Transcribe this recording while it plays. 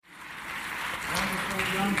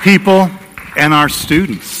people and our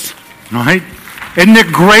students, right? Isn't it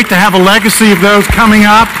great to have a legacy of those coming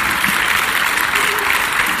up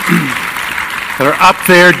that are up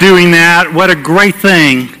there doing that? What a great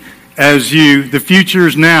thing the future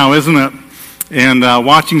is now, isn't it? And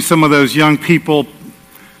watching some of those young people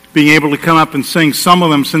being able to come up and sing, some of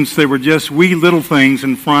them since they were just wee little things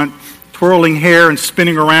in front, twirling hair and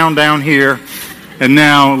spinning around down here, and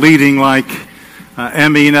now leading like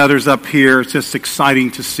Emmy and others up here. It's just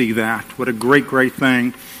exciting to see that. What a great, great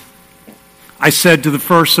thing. I said to the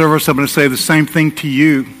first service, I'm going to say the same thing to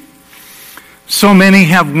you. So many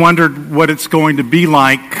have wondered what it's going to be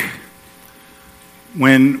like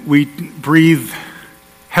when we breathe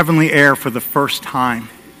heavenly air for the first time,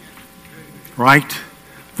 right?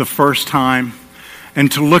 The first time.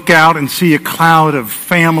 And to look out and see a cloud of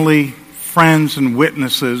family, friends, and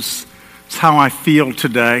witnesses. It's how I feel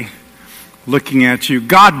today, looking at you.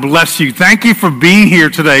 God bless you. Thank you for being here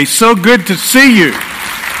today. So good to see you.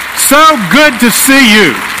 So good to see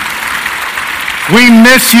you. We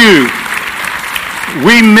miss you.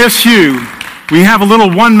 We miss you. We have a little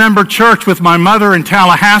one-member church with my mother in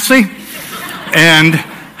Tallahassee and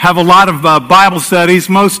have a lot of Bible studies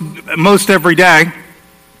most every day,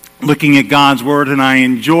 looking at God's Word, and I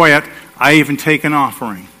enjoy it. I even take an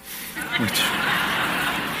offering.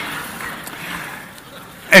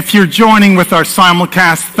 If you're joining with our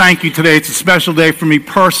simulcast, thank you today. It's a special day for me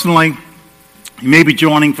personally. You may be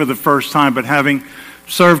joining for the first time, but having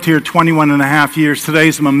served here 21 and a half years, today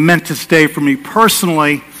is a momentous day for me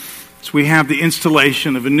personally, as we have the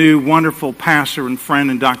installation of a new wonderful pastor and friend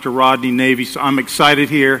in Dr. Rodney Navy. So I'm excited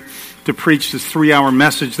here to preach this 3-hour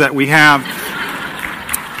message that we have.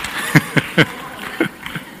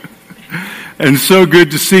 And so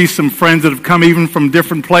good to see some friends that have come even from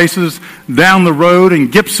different places down the road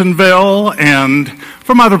in Gibsonville and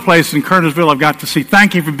from other places in Kernersville I've got to see.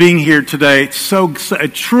 Thank you for being here today.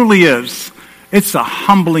 It truly is. It's a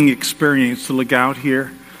humbling experience to look out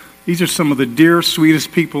here. These are some of the dearest,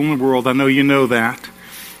 sweetest people in the world. I know you know that.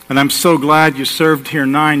 And I'm so glad you served here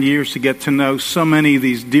 9 years to get to know so many of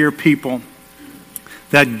these dear people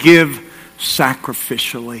that give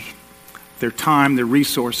sacrificially their time, their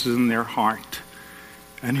resources, and their heart.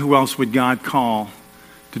 And who else would God call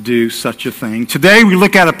to do such a thing? Today we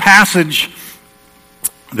look at a passage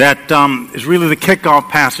that is really the kickoff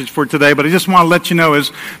passage for today, but I just want to let you know,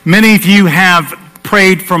 as many of you have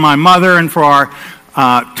prayed for my mother and for our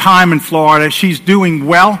time in Florida, she's doing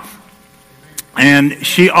well, and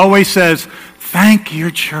she always says, thank your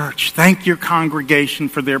church, thank your congregation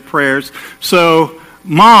for their prayers. So,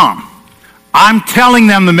 Mom, I'm telling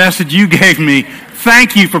them the message you gave me.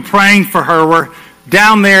 Thank you for praying for her. We're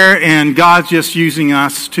down there, and God's just using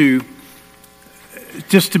us to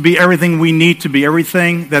be everything we need to be,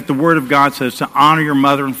 everything that the Word of God says, to honor your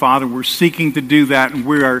mother and father. We're seeking to do that, and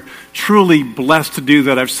we are truly blessed to do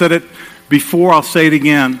that. I've said it before, I'll say it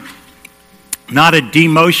again. Not a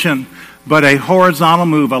demotion, but a horizontal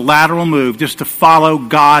move, a lateral move, just to follow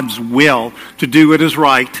God's will, to do what is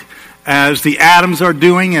right, as the Adams are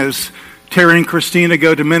doing, as Terry and Christina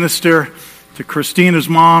go to minister to Christina's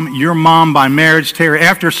mom, your mom by marriage. Terry,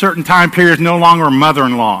 after a certain time period, is no longer a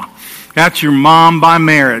mother-in-law. That's your mom by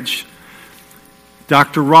marriage.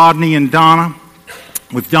 Dr. Rodney and Donna,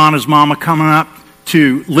 with Donna's mama coming up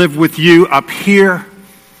to live with you up here.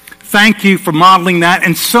 Thank you for modeling that.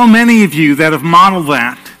 And so many of you that have modeled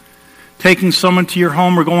that, taking someone to your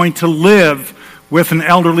home or going to live with an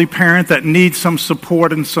elderly parent that needs some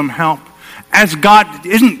support and some help.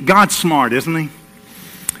 Isn't God smart, isn't he?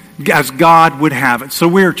 As God would have it. So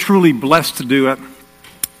we are truly blessed to do it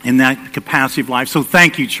in that capacity of life. So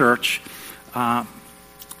thank you, church. I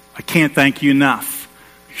can't thank you enough.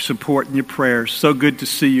 Your support and your prayers. So good to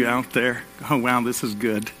see you out there. Oh, wow, this is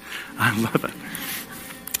good. I love it.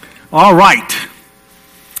 All right.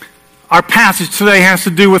 Our passage today has to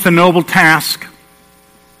do with a noble task.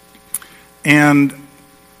 And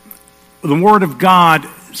the Word of God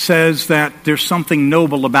says that there's something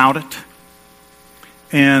noble about it.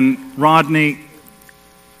 And Rodney,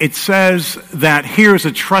 it says that here's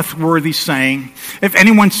a trustworthy saying. If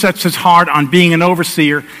anyone sets his heart on being an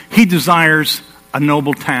overseer, he desires a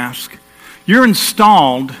noble task. You're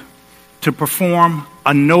installed to perform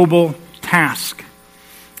a noble task.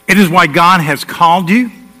 It is why God has called you.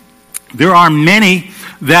 There are many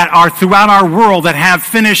that are throughout our world that have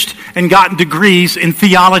finished and gotten degrees in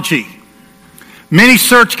theology. Many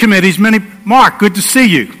search committees, Mark, good to see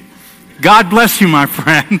you. God bless you, my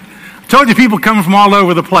friend. I told you people coming from all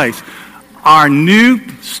over the place. Our new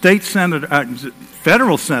state senator,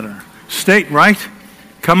 federal senator, state, right?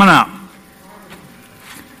 Coming up.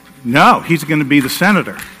 No, he's going to be the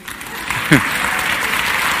senator.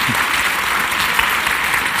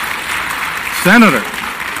 Senator,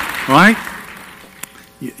 right?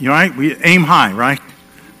 You're right. We aim high, right?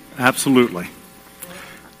 Absolutely.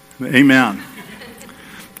 Amen.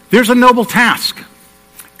 There's a noble task.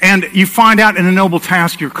 And you find out in a noble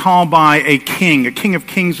task you're called by a king of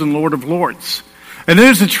kings and Lord of lords. And it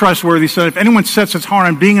is a trustworthy son. If anyone sets his heart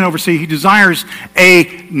on being an overseer, he desires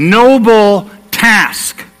a noble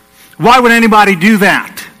task. Why would anybody do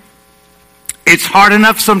that? It's hard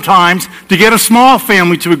enough sometimes to get a small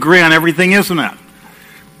family to agree on everything, isn't it?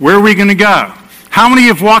 Where are we going to go? How many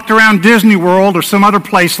have walked around Disney World or some other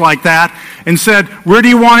place like that and said, where do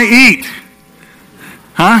you want to eat?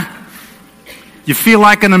 Huh? You feel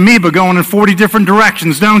like an amoeba going in 40 different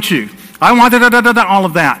directions, don't you? I want all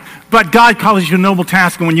of that. But God calls you a noble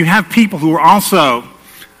task, and when you have people who are also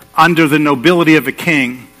under the nobility of a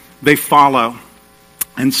king, they follow.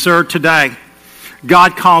 And sir, today,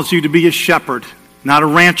 God calls you to be a shepherd, not a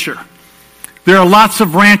rancher. There are lots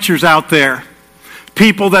of ranchers out there.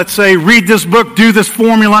 People that say, read this book, do this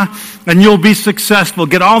formula, and you'll be successful.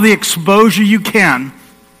 Get all the exposure you can.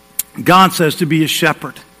 God says to be a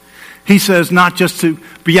shepherd. He says not just to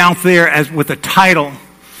be out there as with a title,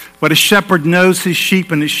 but a shepherd knows his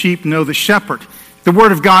sheep and his sheep know the shepherd. The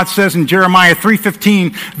word of God says in Jeremiah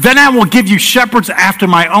 3:15, then I will give you shepherds after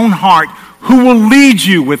my own heart who will lead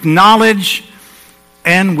you with knowledge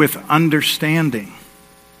and with understanding.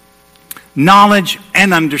 Knowledge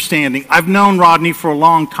and understanding. I've known Rodney for a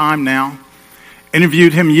long time now.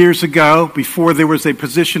 Interviewed him years ago before there was a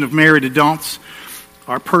position of married adults.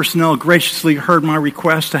 Our personnel graciously heard my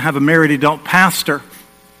request to have a married adult pastor.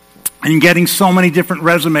 And getting so many different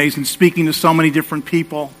resumes and speaking to so many different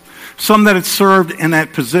people, some that had served in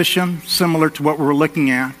that position, similar to what we were looking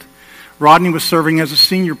at. Rodney was serving as a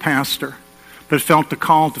senior pastor, but felt the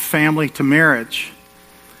call to family, to marriage.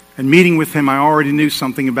 And meeting with him, I already knew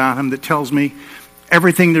something about him that tells me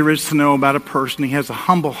everything there is to know about a person. He has a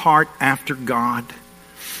humble heart after God.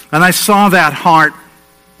 And I saw that heart.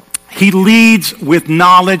 He leads with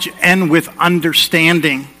knowledge and with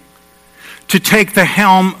understanding to take the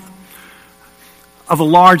helm of a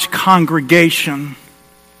large congregation.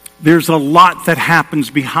 There's a lot that happens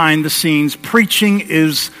behind the scenes. Preaching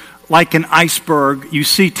is like an iceberg. You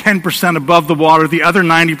see 10% above the water. The other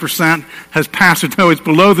 90%, as Pastor knows, it's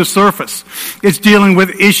below the surface. It's dealing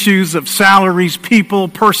with issues of salaries, people,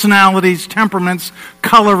 personalities, temperaments,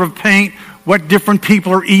 color of paint, what different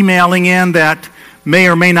people are emailing in that may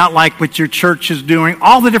or may not like what your church is doing.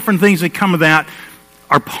 All the different things that come of that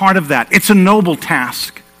are part of that. It's a noble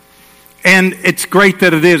task. And it's great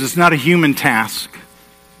that it is. It's not a human task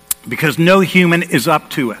because no human is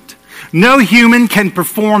up to it. No human can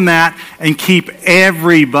perform that and keep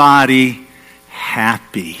everybody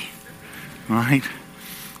happy, right?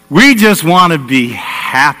 We just want to be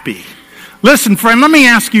happy. Listen, friend, let me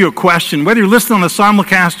ask you a question. Whether you're listening on the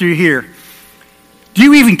simulcast or you're here, do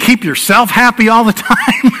you even keep yourself happy all the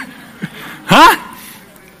time? Huh?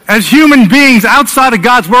 As human beings outside of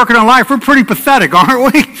God's work in our life, we're pretty pathetic,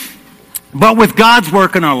 aren't we? But with God's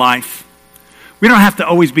work in our life, we don't have to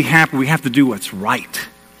always be happy. We have to do what's right.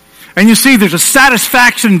 And you see, there's a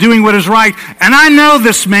satisfaction in doing what is right. And I know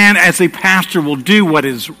this man, as a pastor, will do what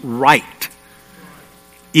is right,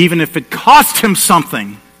 even if it costs him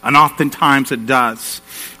something, and oftentimes it does.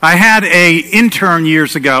 I had an intern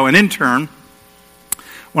years ago,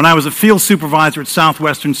 when I was a field supervisor at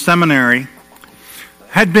Southwestern Seminary,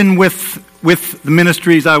 had been with the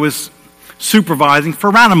ministries I was supervising for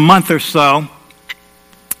around a month or so.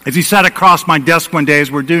 As he sat across my desk one day as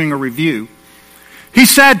we're doing a review, he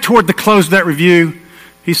said toward the close of that review,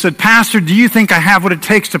 he said, Pastor, do you think I have what it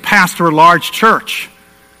takes to pastor a large church?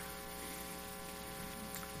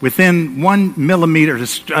 Within 1 millimeter,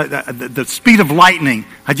 the speed of lightning,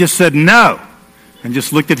 I just said no, and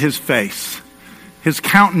just looked at his face. His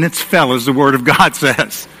countenance fell, as the Word of God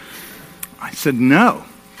says. I said, no.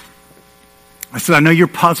 I said, I know you're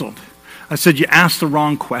puzzled. I said, you asked the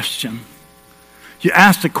wrong question. You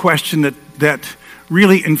asked a question that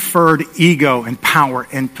really inferred ego and power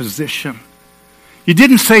and position. You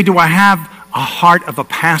didn't say, do I have a heart of a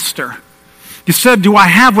pastor? You said, do I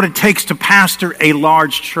have what it takes to pastor a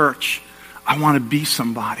large church? I want to be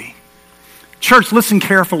somebody. Church, listen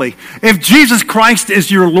carefully. If Jesus Christ is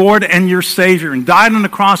your Lord and your Savior and died on the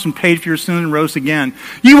cross and paid for your sin and rose again,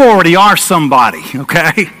 you already are somebody,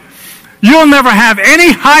 okay? You'll never have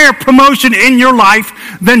any higher promotion in your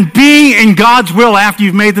life than being in God's will after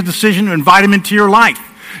you've made the decision to invite Him into your life.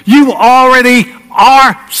 You already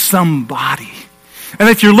are somebody. And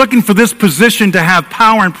if you're looking for this position to have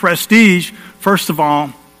power and prestige, first of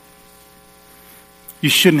all, you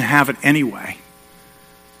shouldn't have it anyway.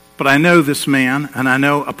 But I know this man, and I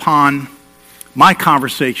know upon my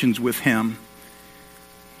conversations with him,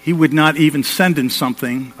 he would not even send in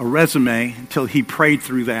something, a resume, until he prayed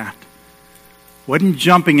through that. Wasn't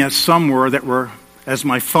jumping at somewhere that were, as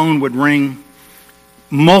my phone would ring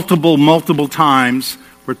multiple times,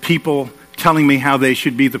 were people telling me how they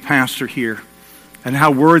should be the pastor here and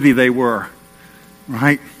how worthy they were,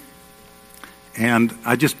 right? And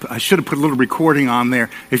I should have put a little recording on there.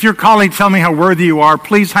 If you're calling to tell me how worthy you are,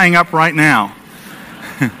 please hang up right now.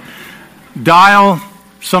 Dial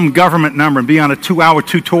some government number and be on a 2-hour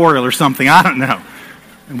tutorial or something. I don't know.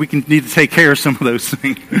 And we need to take care of some of those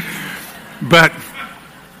things. But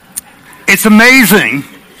it's amazing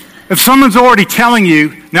if someone's already telling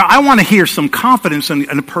you, now I want to hear some confidence in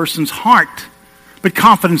a person's heart, but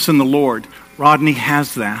confidence in the Lord. Rodney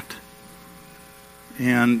has that.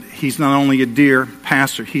 And he's not only a dear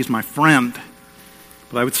pastor, he's my friend.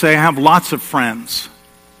 But I would say I have lots of friends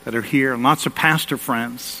that are here, and lots of pastor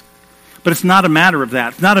friends. But it's not a matter of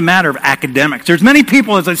that. It's not a matter of academics. There's many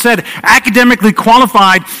people, as I said, academically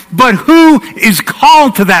qualified, but who is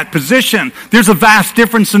called to that position? There's a vast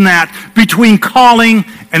difference in that between calling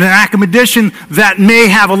and an academician that may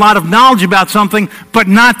have a lot of knowledge about something, but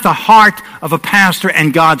not the heart of a pastor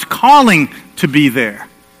and God's calling to be there.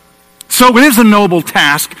 So it is a noble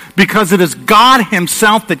task because it is God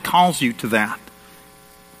himself that calls you to that.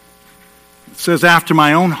 It says, after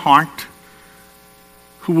my own heart,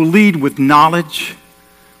 who will lead with knowledge,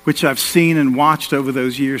 which I've seen and watched over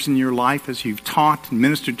those years in your life as you've taught and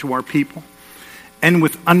ministered to our people, and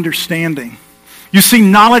with understanding. You see,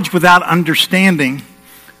 knowledge without understanding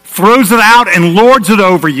throws it out and lords it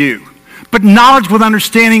over you. But knowledge with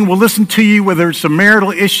understanding will listen to you whether it's a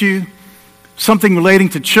marital issue, something relating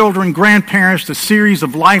to children, grandparents, the series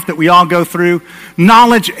of life that we all go through,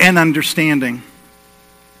 knowledge and understanding.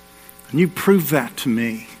 And you prove that to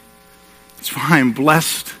me. That's why I'm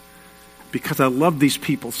blessed, because I love these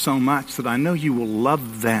people so much that I know you will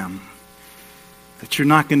love them. That you're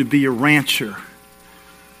not going to be a rancher,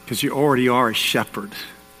 because you already are a shepherd.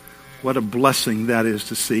 What a blessing that is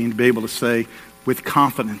to see and to be able to say with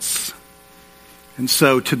confidence. And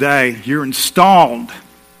so today, you're installed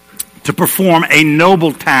to perform a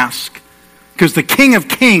noble task, because the King of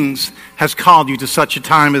Kings has called you to such a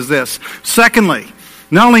time as this. Secondly,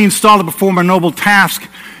 not only installed to perform a noble task,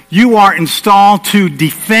 you are installed to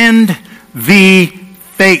defend the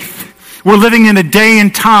faith. We're living in a day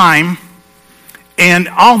and time, and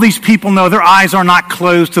all these people know, their eyes are not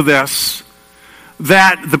closed to this,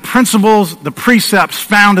 that the principles, the precepts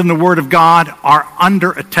found in the Word of God are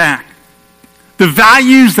under attack. The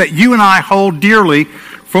values that you and I hold dearly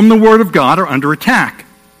from the Word of God are under attack.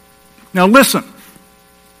 Now listen,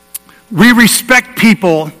 we respect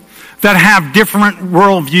people that have different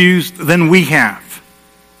worldviews than we have.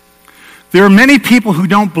 There are many people who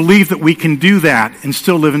don't believe that we can do that and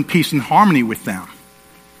still live in peace and harmony with them.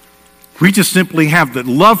 We just simply have the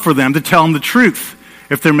love for them to tell them the truth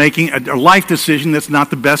if they're making a life decision that's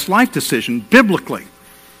not the best life decision biblically.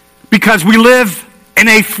 Because we live in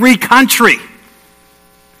a free country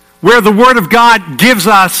where the Word of God gives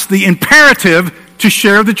us the imperative to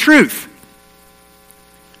share the truth.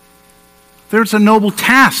 There's a noble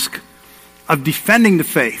task of defending the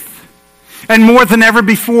faith. And more than ever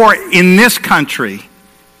before in this country,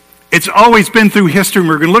 it's always been through history, and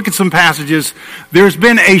we're going to look at some passages, there's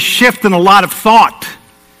been a shift in a lot of thought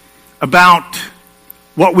about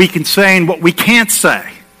what we can say and what we can't say,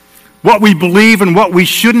 what we believe and what we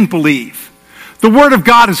shouldn't believe. The Word of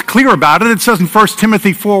God is clear about it. It says in 1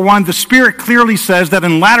 Timothy 4:1, the Spirit clearly says that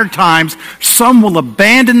in latter times some will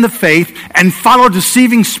abandon the faith and follow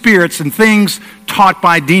deceiving spirits and things taught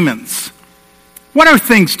by demons. What are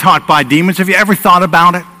things taught by demons? Have you ever thought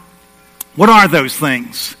about it? What are those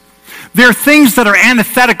things? They're things that are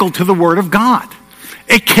antithetical to the Word of God.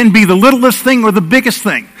 It can be the littlest thing or the biggest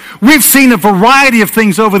thing. We've seen a variety of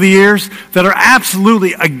things over the years that are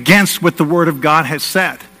absolutely against what the Word of God has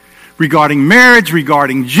said. Regarding marriage,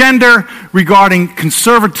 regarding gender, regarding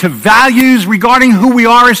conservative values, regarding who we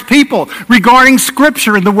are as people, regarding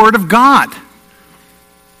Scripture and the Word of God.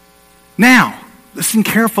 Now, listen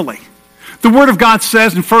carefully. The Word of God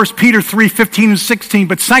says in 1 Peter 3:15 and 16,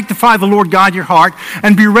 but sanctify the Lord God your heart,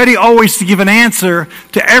 and be ready always to give an answer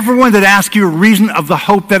to everyone that asks you a reason of the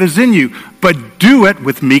hope that is in you, but do it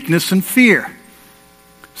with meekness and fear,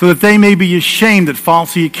 so that they may be ashamed that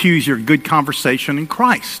falsely accuse your good conversation in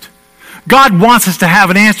Christ. God wants us to have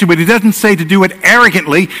an answer, but he doesn't say to do it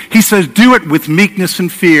arrogantly. He says do it with meekness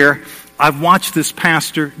and fear. I've watched this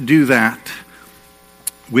pastor do that.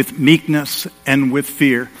 with meekness and with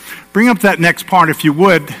fear. Bring up that next part if you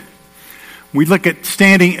would. We look at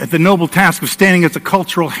standing at the noble task of standing as a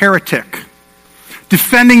cultural heretic.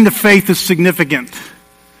 Defending the faith is significant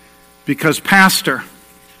because, Pastor,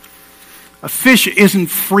 a fish isn't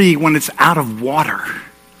free when it's out of water.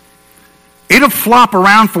 It'll flop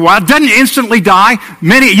around for a while. It doesn't instantly die.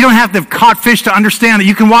 You don't have to have caught fish to understand it.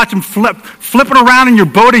 You can watch them flipping around in your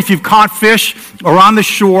boat if you've caught fish or on the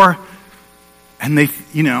shore. And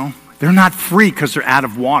they're not free because they're out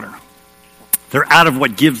of water. They're out of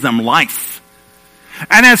what gives them life.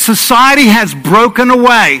 And as society has broken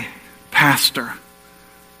away, Pastor,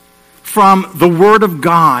 from the Word of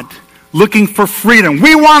God, looking for freedom.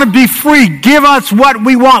 We want to be free. Give us what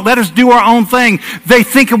we want. Let us do our own thing. They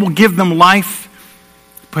think it will give them life,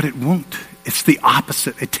 but it won't. It's the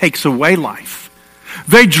opposite. It takes away life.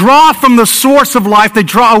 They draw from the source of life. They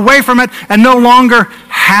draw away from it and no longer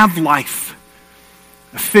have life.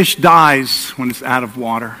 A fish dies when it's out of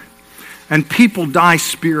water. And people die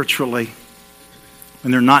spiritually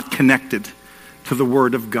when they're not connected to the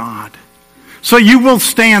Word of God. So you will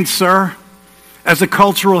stand, sir, as a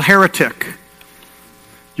cultural heretic.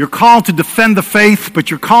 You're called to defend the faith, but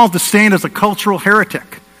you're called to stand as a cultural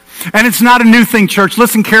heretic. And it's not a new thing, church.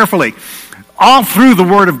 Listen carefully. All through the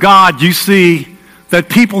Word of God, you see that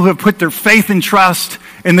people who have put their faith and trust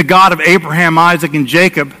in the God of Abraham, Isaac, and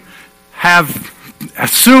Jacob have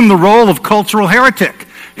assumed the role of cultural heretic.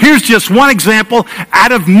 Here's just one example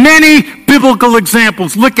out of many biblical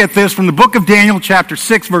examples. Look at this from the book of Daniel, chapter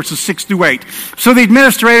 6, verses 6 through 8. So the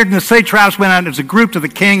administrators and the satraps went out as a group to the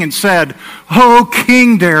king and said, "O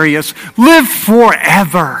King Darius, live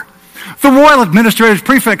forever. The royal administrators,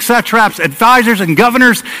 prefects, satraps, advisors, and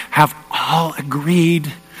governors have all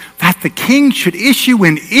agreed that the king should issue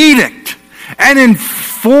an edict and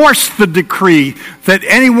enforce the decree that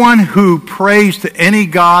anyone who prays to any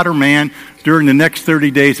god or man during the next 30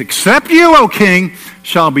 days, except you, O king,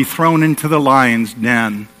 shall be thrown into the lion's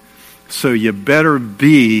den." So you better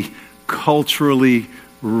be culturally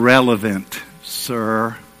relevant,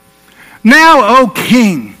 sir. Now, O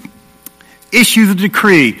king, issue the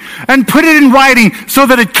decree and put it in writing so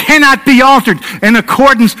that it cannot be altered in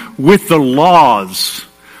accordance with the laws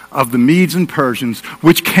of the Medes and Persians,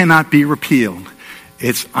 which cannot be repealed.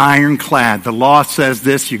 It's ironclad. The law says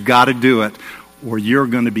this, you got to do it, or you're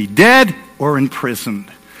going to be dead or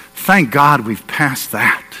imprisoned. Thank God we've passed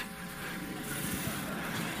that.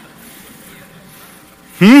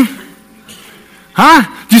 Huh?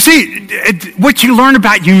 Do you see what you learn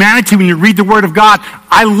about humanity when you read the Word of God?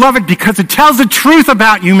 I love it because it tells the truth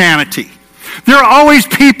about humanity. There are always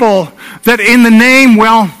people that in the name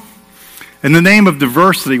of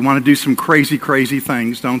diversity want to do some crazy, crazy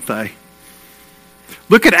things, don't they?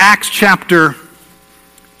 Look at Acts chapter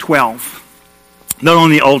 12. Not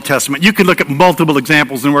only the Old Testament. You could look at multiple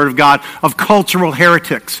examples in the Word of God of cultural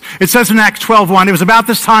heretics. It says in Acts 12:1, it was about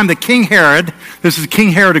this time that King Herod, this is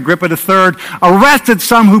King Herod Agrippa III, arrested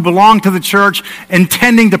some who belonged to the church,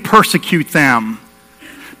 intending to persecute them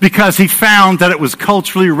because he found that it was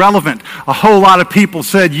culturally relevant. A whole lot of people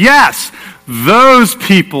said, yes, those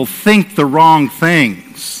people think the wrong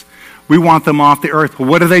things. We want them off the earth. Well,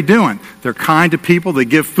 what are they doing? They're kind to people. They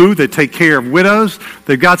give food. They take care of widows.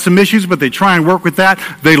 They've got some issues, but they try and work with that.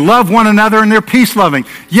 They love one another and they're peace-loving.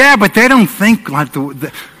 Yeah, but they don't think like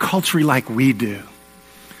the culturally like we do.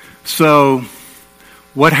 So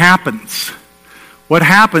what happens? What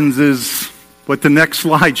happens is what the next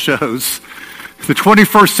slide shows. The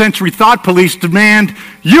 21st century thought police demand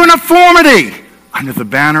uniformity under the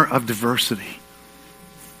banner of diversity.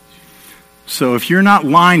 So if you're not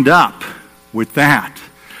lined up with that,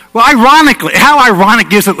 well, ironically, how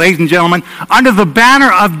ironic is it, ladies and gentlemen? Under the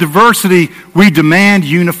banner of diversity, we demand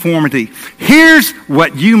uniformity. Here's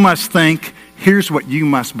what you must think. Here's what you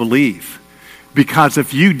must believe. Because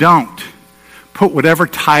if you don't, put whatever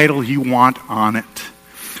title you want on it.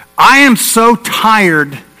 I am so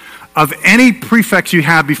tired of any prefix you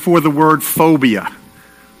have before the word phobia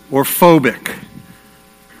or phobic.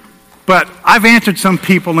 But I've answered some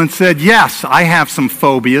people and said, yes, I have some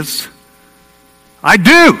phobias. I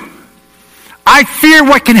do. I fear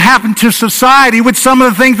what can happen to society with some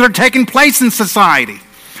of the things that are taking place in society.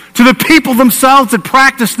 To the people themselves that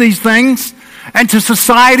practice these things and to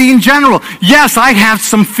society in general. Yes, I have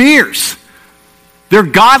some fears. They're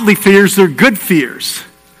godly fears, they're good fears.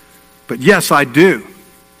 But yes, I do.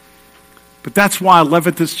 But that's why I love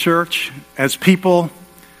at this church as people,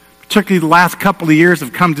 particularly the last couple of years,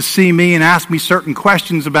 have come to see me and ask me certain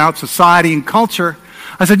questions about society and culture.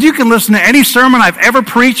 I said, you can listen to any sermon I've ever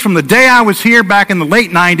preached from the day I was here back in the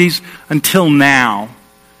late 90s until now.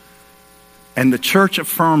 and the church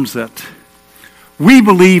affirms it. We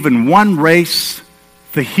believe in one race,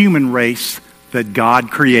 the human race that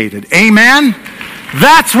God created. Amen?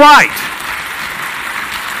 That's right.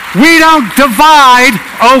 We don't divide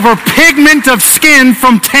over pigment of skin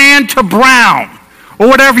from tan to brown, or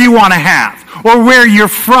whatever you want to have, or where you're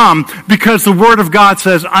from, because the Word of God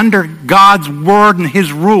says under God's Word and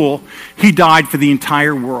His rule, He died for the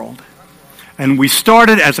entire world. And we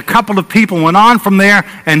started as a couple of people, went on from there,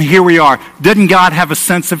 and here we are. Didn't God have a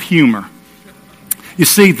sense of humor? You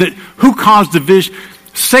see, that who caused division?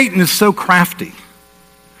 Satan is so crafty.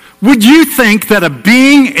 Would you think that a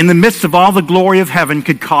being in the midst of all the glory of heaven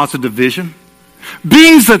could cause a division?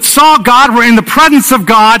 Beings that saw God were in the presence of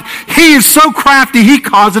God. He is so crafty, he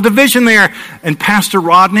caused a division there. And Pastor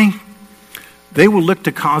Rodney, they will look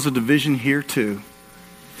to cause a division here too.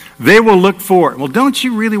 They will look for it. Well, don't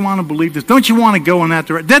you really want to believe this? Don't you want to go in that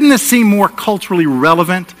direction? Doesn't this seem more culturally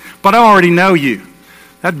relevant? But I already know you.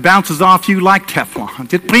 That bounces off you like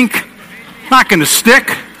Teflon. It blink. Not going to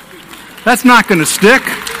stick. That's not going to stick.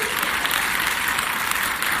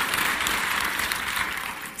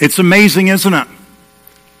 It's amazing, isn't it?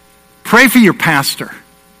 Pray for your pastor.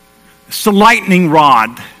 It's the lightning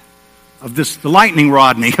rod of this, the lightning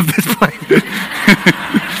rodney of this place.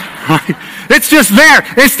 Right? It's just there.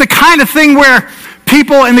 It's the kind of thing where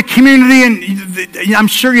people in the community, and I'm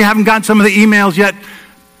sure you haven't gotten some of the emails yet,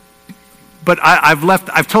 but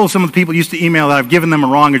I've told some of the people who used to email that I've given them a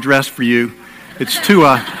wrong address for you. It's to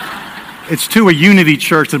a Unity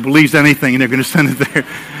church that believes anything, and they're going to send it there.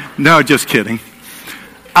 No, just kidding.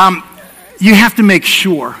 You have to make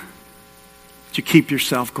sure that you keep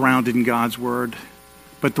yourself grounded in God's Word.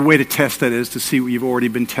 But the way to test that is to see what you've already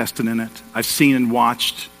been tested in it. I've seen and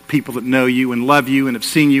watched people that know you and love you and have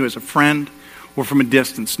seen you as a friend or from a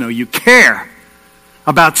distance know you care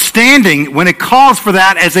about standing when it calls for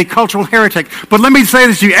that as a cultural heretic. But let me say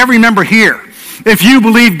this to you, every member here. If you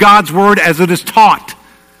believe God's Word as it is taught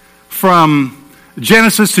from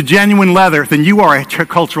Genesis to genuine leather, then you are a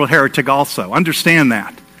cultural heretic also. Understand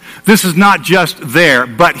that. This is not just there,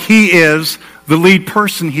 but he is the lead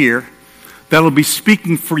person here that will be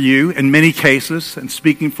speaking for you in many cases and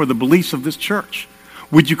speaking for the beliefs of this church.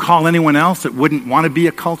 Would you call anyone else that wouldn't want to be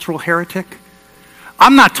a cultural heretic?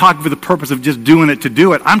 I'm not talking for the purpose of just doing it to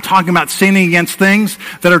do it. I'm talking about sinning against things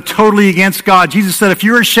that are totally against God. Jesus said, if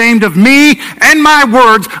you're ashamed of me and my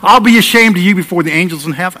words, I'll be ashamed of you before the angels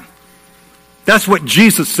in heaven. That's what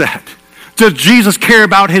Jesus said. Does Jesus care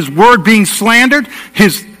about his word being slandered?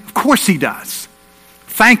 Of course he does.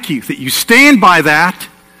 Thank you that you stand by that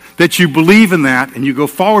you believe in that, and you go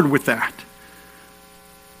forward with that.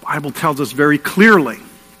 The Bible tells us very clearly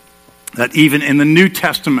that even in the New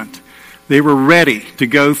Testament, they were ready to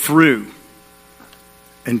go through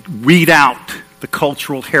and weed out the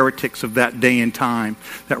cultural heretics of that day and time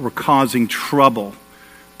that were causing trouble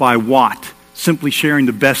by what? Simply sharing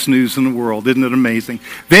the best news in the world. Isn't it amazing?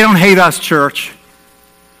 They don't hate us, church.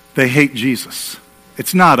 They hate Jesus.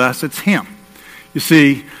 It's not us, it's him. You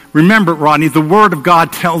see, remember, Rodney, the Word of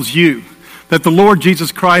God tells you that the Lord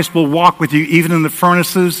Jesus Christ will walk with you even in the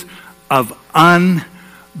furnaces of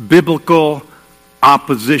unbiblical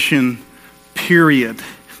opposition, period.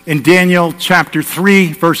 In Daniel chapter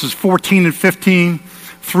 3, verses 14 and 15,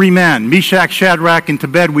 3 men, Meshach, Shadrach, and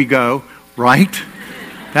Abednego, right?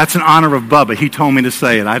 That's in honor of Bubba. He told me to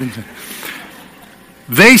say it. I didn't.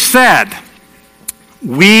 They said,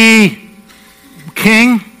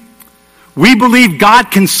 King, we believe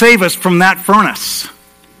God can save us from that furnace.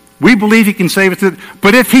 We believe he can save us.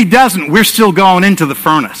 But if he doesn't, we're still going into the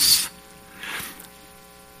furnace.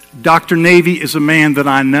 Dr. Navy is a man that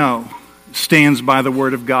I know stands by the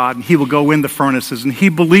Word of God, and he will go in the furnaces, and he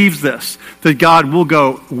believes this, that God will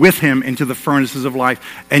go with him into the furnaces of life,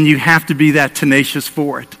 and you have to be that tenacious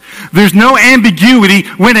for it. There's no ambiguity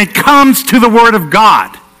when it comes to the Word of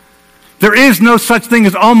God. There is no such thing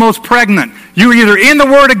as almost pregnant. You're either in the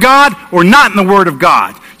Word of God or not in the Word of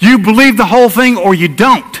God. You believe the whole thing or you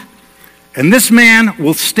don't. And this man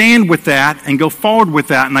will stand with that and go forward with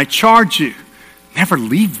that, and I charge you, never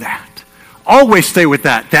leave that. Always stay with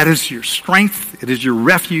that. That is your strength. It is your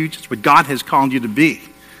refuge. It's what God has called you to be.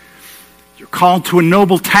 You're called to a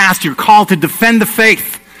noble task. You're called to defend the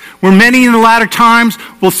faith. Where many in the latter times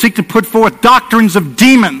will seek to put forth doctrines of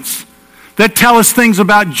demons that tell us things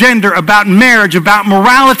about gender, about marriage, about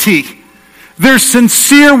morality. They're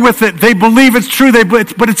sincere with it. They believe it's true,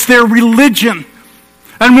 but it's their religion.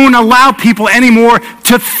 And won't allow people anymore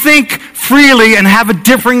to think freely and have a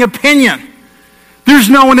differing opinion. There's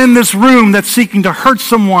no one in this room that's seeking to hurt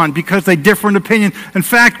someone because they differ in opinion. In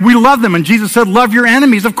fact, we love them. And Jesus said, love your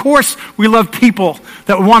enemies. Of course, we love people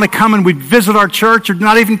that want to come and we'd visit our church, or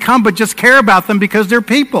not even come, but just care about them because they're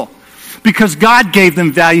people. Because God gave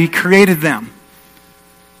them value. He created them.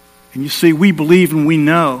 And you see, we believe and we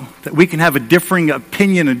know that we can have a differing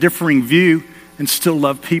opinion, a differing view, and still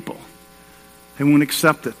love people. They won't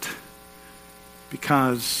accept it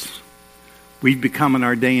because we've become in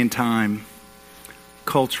our day and time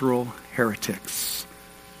cultural heretics.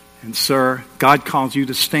 And sir, God calls you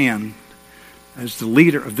to stand as the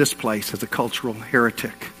leader of this place as a cultural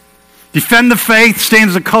heretic. Defend the faith, stand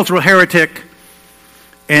as a cultural heretic,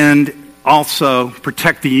 and also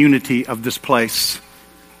protect the unity of this place.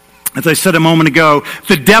 As I said a moment ago,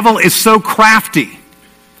 the devil is so crafty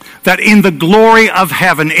that in the glory of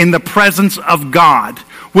heaven, in the presence of God,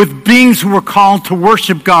 with beings who were called to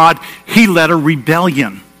worship God, he led a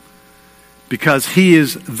rebellion. Because he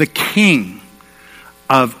is the king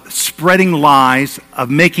of spreading lies, of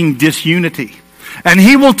making disunity. And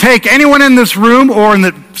he will take anyone in this room or in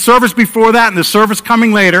the service before that and the service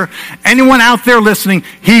coming later, anyone out there listening,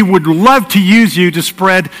 he would love to use you to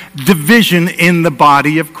spread division in the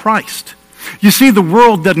body of Christ. You see, the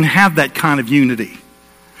world doesn't have that kind of unity.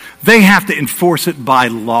 They have to enforce it by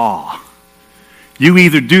law. You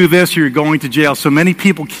either do this or you're going to jail. So many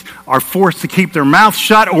people are forced to keep their mouth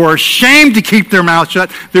shut or are ashamed to keep their mouth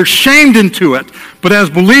shut. They're shamed into it. But as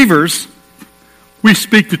believers, we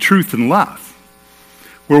speak the truth in love.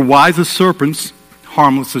 We're wise as serpents,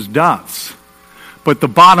 harmless as doves. But the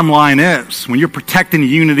bottom line is, when you're protecting the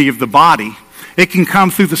unity of the body, it can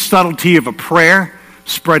come through the subtlety of a prayer,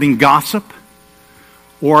 spreading gossip,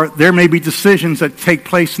 or there may be decisions that take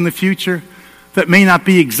place in the future that may not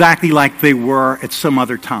be exactly like they were at some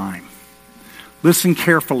other time. Listen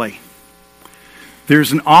carefully.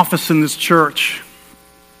 There's an office in this church,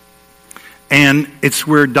 and it's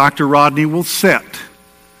where Dr. Rodney will sit,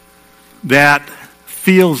 that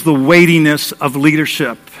feels the weightiness of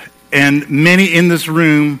leadership. And many in this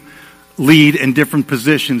room lead in different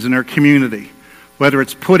positions in our community. Whether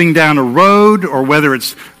it's putting down a road or whether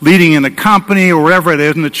it's leading in a company or wherever it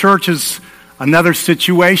is. And the church is another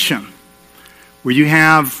situation where you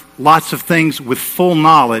have lots of things with full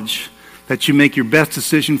knowledge that you make your best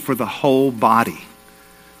decision for the whole body.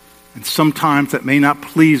 And sometimes that may not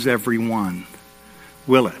please everyone,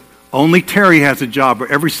 will it? Only Terry has a job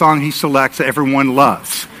where every song he selects, everyone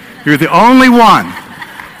loves. You're the only one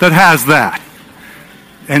that has that.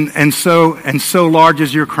 And so large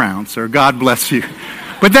is your crown, sir. God bless you.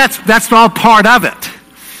 But that's all part of it.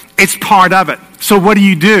 It's part of it. So what do?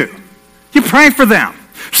 You pray for them.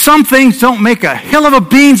 Some things don't make a hill of a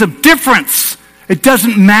beans of difference. It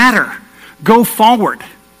doesn't matter. Go forward.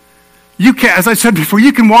 You can, as I said before,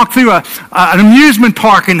 you can walk through an amusement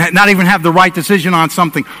park and not even have the right decision on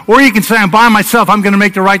something. Or you can say, I'm by myself, I'm going to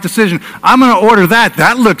make the right decision. I'm going to order that.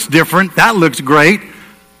 That looks different. That looks great.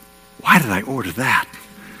 Why did I order that?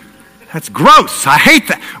 That's gross. I hate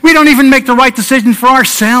that. We don't even make the right decision for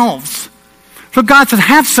ourselves. So God said,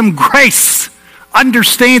 have some grace.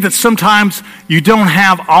 Understand that sometimes you don't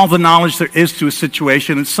have all the knowledge there is to a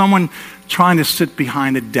situation, and someone trying to sit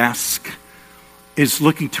behind a desk is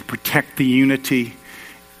looking to protect the unity,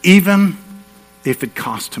 even if it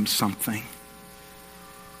cost him something.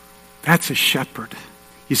 That's a shepherd.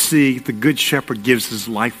 You see, the good shepherd gives his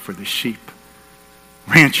life for the sheep.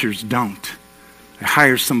 Ranchers don't. They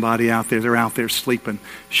hire somebody out there. They're out there sleeping.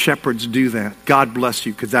 Shepherds do that. God bless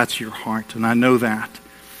you, because that's your heart, and I know that.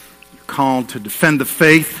 You're called to defend the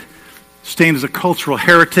faith, stand as a cultural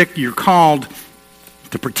heretic. You're called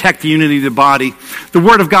to protect the unity of the body. The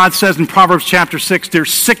Word of God says in Proverbs chapter 6,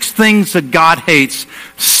 there's 6 things that God hates,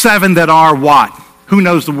 7 that are what? Who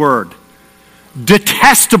knows the word?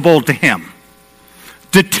 Detestable to him.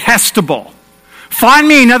 Detestable. Find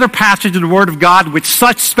me another passage of the Word of God with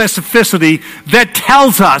such specificity that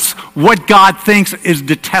tells us what God thinks is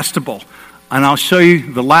detestable. And I'll show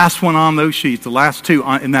you the last one on those sheets, the last 2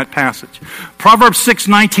 in that passage. Proverbs 6,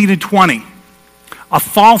 19 and 20. A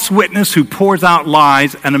false witness who pours out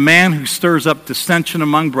lies, and a man who stirs up dissension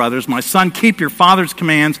among brothers. My son, keep your father's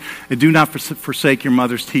commands, and do not forsake your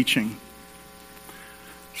mother's teaching.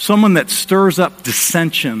 Someone that stirs up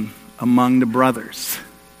dissension among the brothers.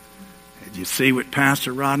 Did you see what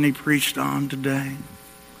Pastor Rodney preached on today?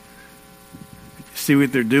 Did you see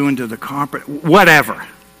what they're doing to the carpet? Whatever.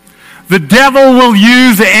 The devil will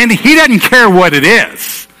use it, and he doesn't care what it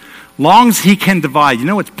is. Long as he can divide. You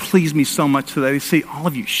know what's pleased me so much today? To see all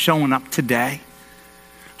of you showing up today,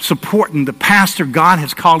 supporting the pastor God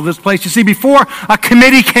has called to this place. You see, before a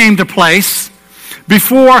committee came to place,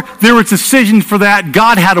 Before there was decision for that,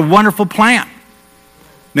 God had a wonderful plan.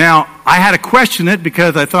 Now, I had to question it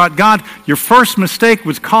because I thought, God, your first mistake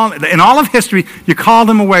was calling, in all of history, you called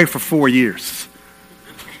him away for 4 years.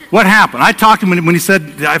 What happened? I talked to him when he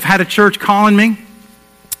said, I've had a church calling me.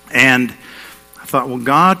 And I thought, well,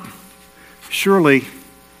 God, surely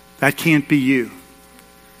that can't be you.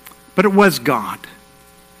 But it was God.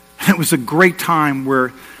 And it was a great time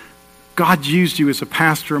where God used you as a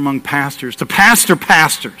pastor among pastors, to pastor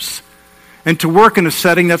pastors, and to work in a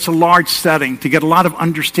setting that's a large setting, to get a lot of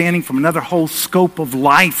understanding from another whole scope of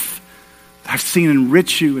life that I've seen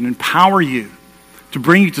enrich you and empower you to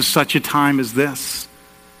bring you to such a time as this.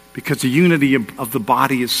 Because the unity of the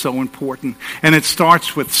body is so important. And it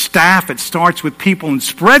starts with staff, it starts with people, and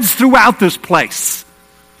spreads throughout this place.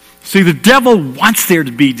 See, the devil wants there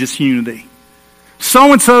to be disunity.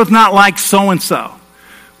 So-and-so is not like so-and-so.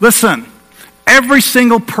 Listen, every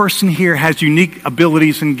single person here has unique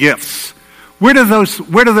abilities and gifts. Where do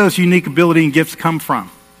those unique ability and gifts come from?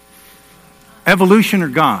 Evolution or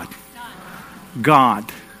God?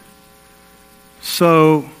 God.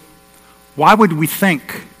 So, why would we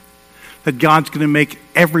think that God's going to make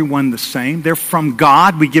everyone the same? They're from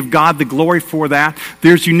God. We give God the glory for that.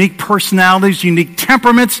 There's unique personalities, unique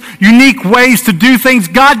temperaments, unique ways to do things.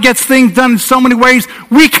 God gets things done in so many ways,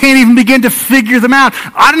 we can't even begin to figure them out.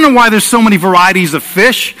 I don't know why there's so many varieties of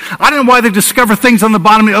fish. I don't know why they discover things on the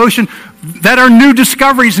bottom of the ocean that are new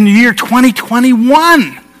discoveries in the year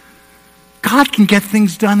 2021. God can get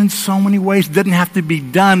things done in so many ways. It doesn't have to be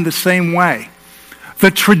done the same way. The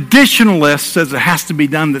traditionalist says it has to be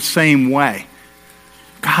done the same way.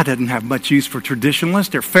 God doesn't have much use for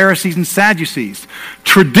traditionalists. They're Pharisees and Sadducees.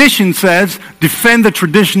 Tradition says defend the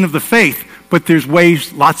tradition of the faith, but there's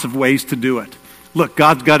ways, lots of ways to do it. Look,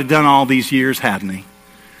 God's got it done all these years, hadn't he?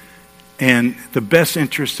 And the best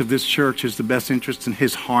interest of this church is the best interest in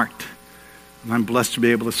his heart. And I'm blessed to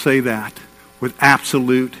be able to say that with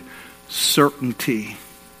absolute certainty.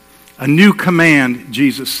 A new command,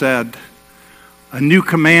 Jesus said. A new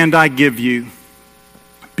command I give you,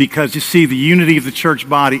 because you see, the unity of the church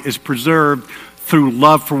body is preserved through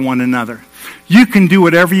love for one another. You can do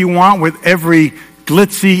whatever you want with every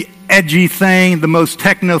glitzy, edgy thing, the most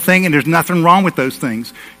techno thing, and there's nothing wrong with those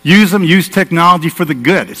things. Use them, use technology for the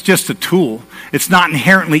good. It's just a tool. It's not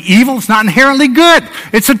inherently evil. It's not inherently good.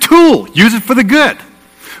 It's a tool. Use it for the good.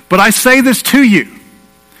 But I say this to you.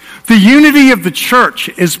 The unity of the church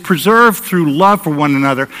is preserved through love for one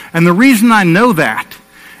another. And the reason I know that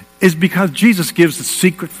is because Jesus gives the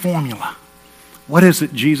secret formula. What is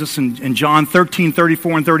it, Jesus? In John 13,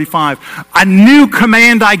 34 and 35. A new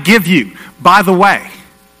command I give you. By the way,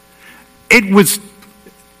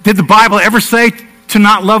 did the Bible ever say to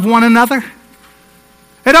not love one another?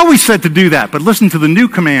 It always said to do that. But listen to the new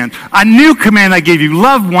command. A new command I give you.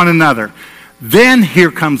 Love one another. Then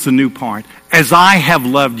here comes the new part. As I have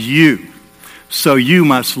loved you, so you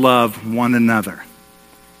must love one another.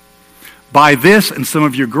 By this and some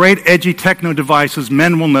of your great edgy techno devices,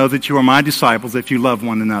 men will know that you are my disciples if you love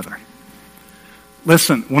one another.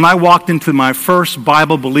 Listen, when I walked into my first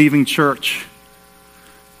Bible-believing church,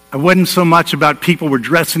 it wasn't so much about people were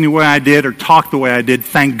dressing the way I did or talked the way I did,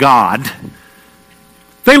 thank God.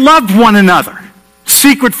 They loved one another.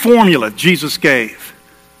 Secret formula Jesus gave.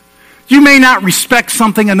 You may not respect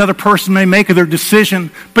something another person may make of their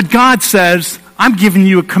decision, but God says, I'm giving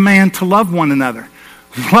you a command to love one another.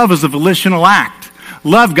 Love is a volitional act.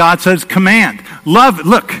 Love, God says, command. Love,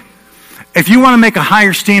 look, if you want to make a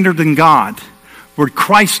higher standard than God, where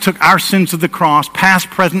Christ took our sins to the cross, past,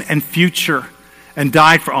 present, and future, and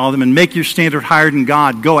died for all of them, and make your standard higher than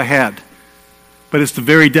God, go ahead. But it's the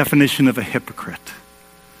very definition of a hypocrite.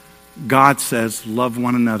 God says, love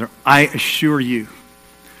one another. I assure you,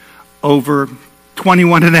 over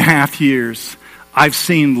 21 and a half years, I've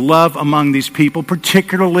seen love among these people,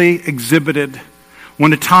 particularly exhibited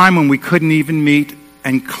when a time when we couldn't even meet,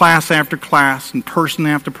 and class after class and person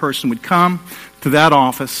after person would come to that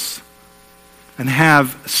office and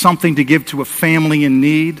have something to give to a family in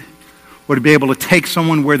need, or to be able to take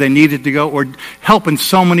someone where they needed to go, or help in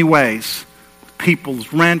so many ways.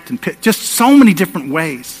 People's rent and just so many different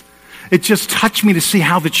ways. It just touched me to see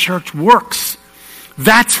how the church works.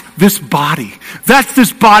 That's this body. That's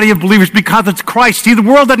this body of believers because it's Christ. See, the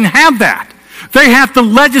world doesn't have that. They have to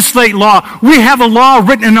legislate law. We have a law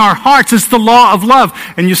written in our hearts. It's the law of love.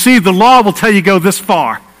 And you see, the law will tell you go this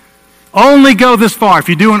far. Only go this far. If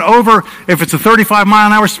you're doing if it's a 35 mile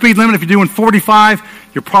an hour speed limit, if you're doing 45,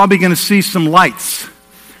 you're probably going to see some lights.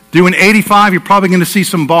 Doing 85, you're probably going to see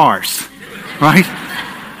some bars. Right?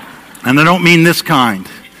 And I don't mean this kind.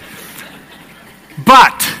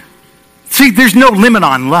 But See, there's no limit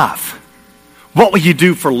on love. What will you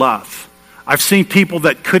do for love? I've seen people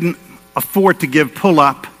that couldn't afford to give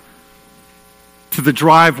pull-up to the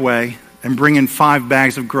driveway and bring in 5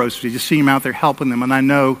 bags of groceries. You see them out there helping them, and I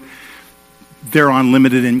know they're on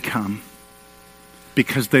limited income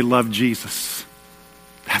because they love Jesus.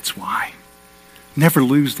 That's why. Never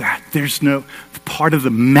lose that. There's no part of the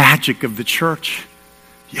magic of the church.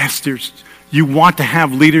 Yes, you want to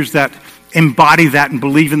have leaders that embody that and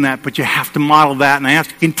believe in that, but you have to model that, and I have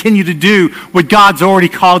to continue to do what God's already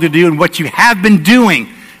called you to do and what you have been doing.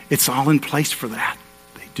 It's all in place for that.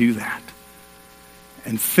 They do that.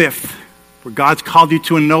 And fifth, where God's called you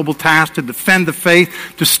to a noble task, to defend the faith,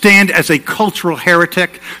 to stand as a cultural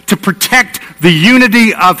heretic, to protect the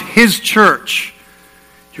unity of His church.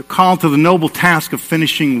 You're called to the noble task of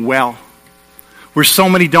finishing well, where so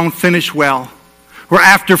many don't finish well. Where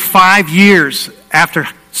after 5 years, after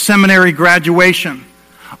seminary graduation,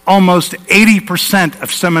 almost 80%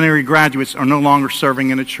 of seminary graduates are no longer serving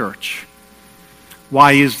in a church.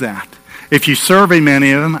 Why is that? If you survey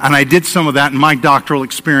many of them, and I did some of that in my doctoral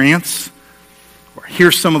experience, or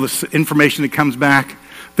here's some of the information that comes back,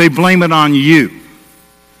 they blame it on you.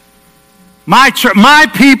 My church, my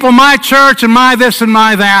people, my church, and my this and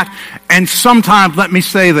my that. And sometimes, let me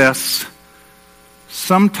say this,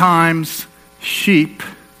 sometimes sheep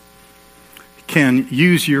can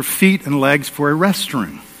use your feet and legs for a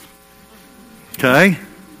restroom. Okay?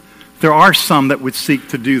 There are some that would seek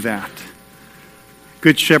to do that.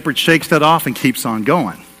 Good shepherd shakes that off and keeps on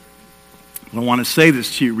going. I want to say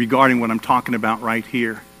this to you regarding what I'm talking about right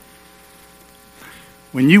here.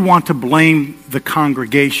 When you want to blame the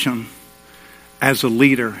congregation as a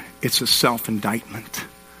leader, it's a self-indictment.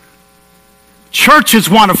 Churches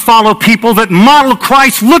want to follow people that model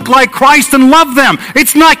Christ, look like Christ, and love them.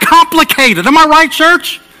 It's not complicated. Am I right,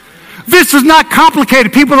 church? This is not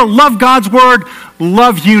complicated. People that love God's word,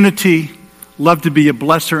 love unity, love to be a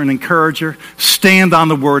blesser and encourager, stand on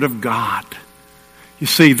the word of God. You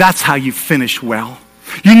see, that's how you finish well.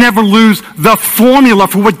 You never lose the formula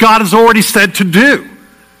for what God has already said to do.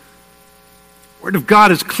 The word of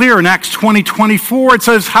God is clear in Acts 20:24. It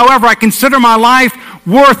says, however, I consider my life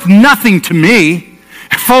worth nothing to me,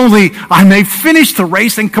 if only I may finish the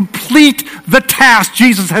race and complete the task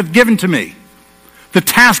Jesus has given to me. The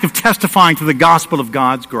task of testifying to the gospel of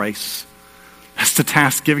God's grace. That's the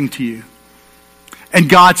task given to you. And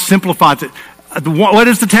God simplifies it. What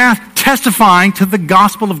is the task? Testifying to the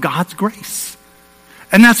gospel of God's grace.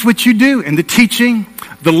 And that's what you do. In the teaching,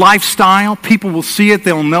 the lifestyle, people will see it,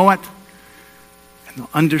 they'll know it, and they'll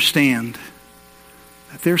understand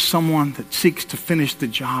that there's someone that seeks to finish the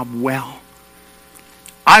job well.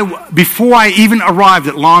 Before I even arrived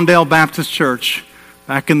at Lawndale Baptist Church,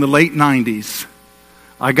 back in the late 90s,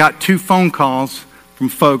 I got 2 phone calls from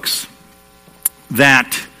folks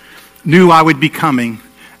that knew I would be coming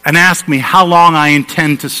and asked me how long I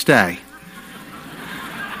intend to stay.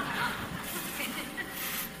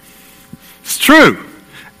 It's true.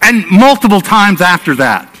 And multiple times after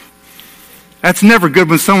that. That's never good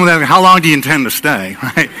when someone asks, how long do you intend to stay?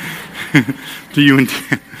 Right? Do you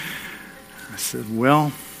intend? I said,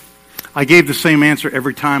 well, I gave the same answer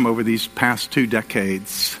every time over these past 2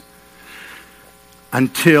 decades.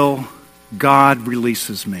 Until God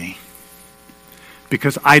releases me.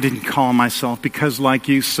 Because I didn't call myself. Because like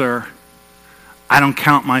you, sir, I don't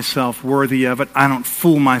count myself worthy of it. I don't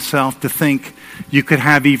fool myself to think you could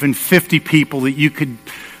have even 50 people that you could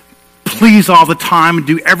please all the time and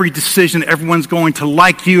do every decision everyone's going to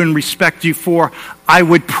like you and respect you for. I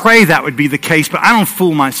would pray that would be the case, but I don't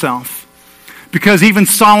fool myself. Because even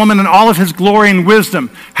Solomon in all of his glory and wisdom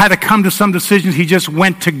had to come to some decisions. He just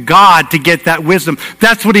went to God to get that wisdom.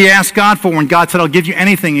 That's what he asked God for when God said, I'll give you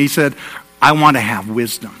anything. He said, I want to have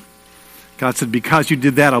wisdom. God said, because you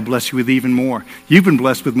did that, I'll bless you with even more. You've been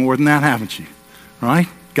blessed with more than that, haven't you? Right?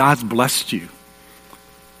 God's blessed you.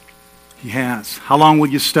 He has. How long will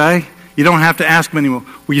you stay? You don't have to ask him anymore.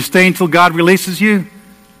 Will you stay until God releases you?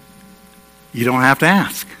 You don't have to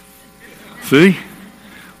ask. See?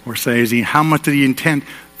 Or say, how much did he intend?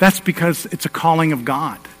 That's because it's a calling of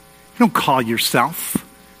God. You don't call yourself.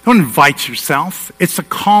 You don't invite yourself. It's a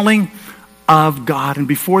calling of God. And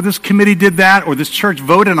before this committee did that, or this church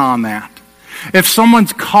voted on that, if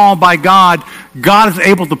someone's called by God, God is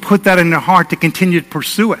able to put that in their heart to continue to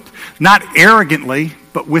pursue it. Not arrogantly,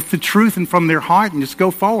 but with the truth and from their heart, and just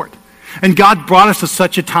go forward. And God brought us to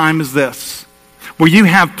such a time as this, where you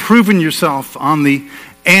have proven yourself on the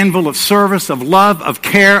anvil of service, of love, of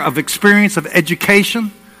care, of experience, of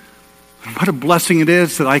education. And what a blessing it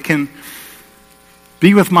is that I can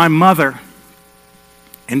be with my mother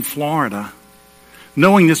in Florida,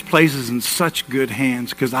 knowing this place is in such good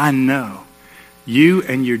hands, because I know you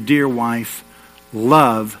and your dear wife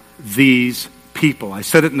love these people. I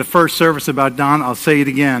said it in the first service about Dawn. I'll say it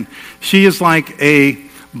again. She is like a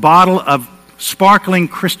bottle of sparkling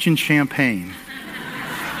Christian champagne.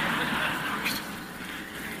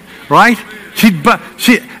 Right?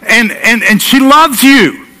 And she loves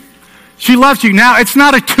you. She loves you. Now, it's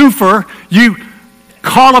not a twofer. You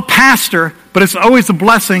call a pastor, but it's always a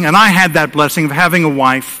blessing, and I had that blessing of having a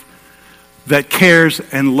wife that cares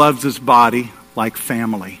and loves this body like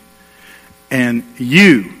family. And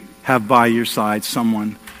you have by your side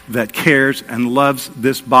someone that cares and loves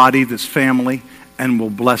this body, this family, and will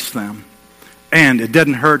bless them. And it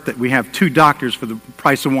doesn't hurt that we have 2 doctors for the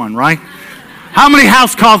price of 1, right? How many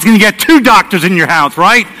house calls can you get 2 doctors in your house,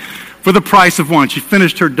 right? For the price of 1. She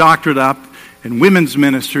finished her doctorate up in women's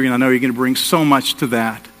ministry, and I know you're going to bring so much to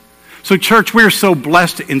that. So, church, we're so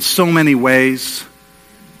blessed in so many ways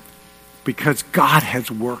because God has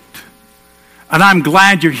worked. And I'm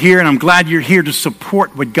glad you're here, and I'm glad you're here to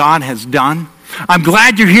support what God has done. I'm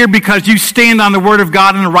glad you're here because you stand on the Word of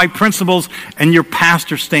God and the right principles, and your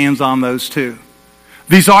pastor stands on those too.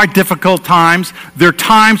 These are difficult times. They're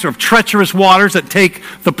times of treacherous waters that take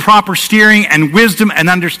the proper steering and wisdom and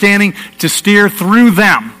understanding to steer through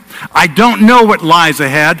them. I don't know what lies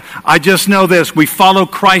ahead. I just know this. We follow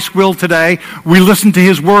Christ's will today. We listen to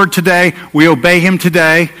His Word today. We obey Him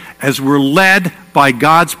today as we're led by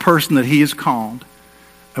God's person that He has called.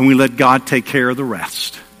 And we let God take care of the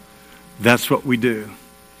rest. That's what we do.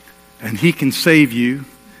 And He can save you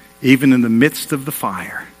even in the midst of the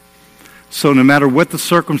fire. So no matter what the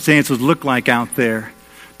circumstances look like out there,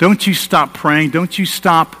 don't you stop praying. Don't you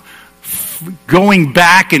stop going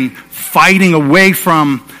back and fighting away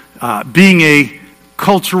from being a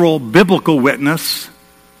cultural, biblical witness.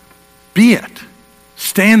 Be it.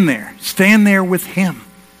 Stand there. Stand there with Him.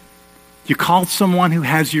 You call someone who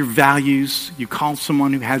has your values. You call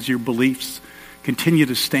someone who has your beliefs. Continue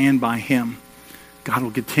to stand by Him. God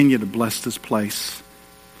will continue to bless this place.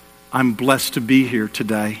 I'm blessed to be here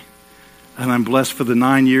today. And I'm blessed for the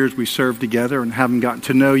 9 years we served together and having gotten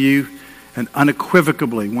to know you and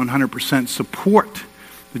unequivocally 100% support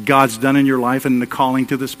that God's done in your life and the calling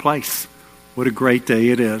to this place. What a great day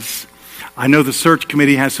it is. I know the search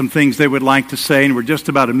committee has some things they would like to say, and we're just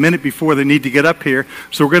about a minute before they need to get up here.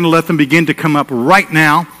 So we're going to let them begin to come up right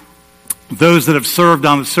now. Those that have served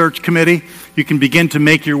on the search committee, you can begin to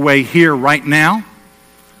make your way here right now.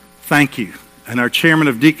 Thank you. And our chairman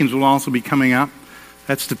of deacons will also be coming up.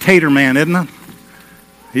 That's the Tater man, isn't it?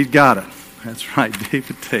 He's got it. That's right,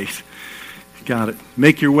 David Tate. Got it.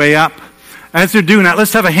 Make your way up. As they're doing that,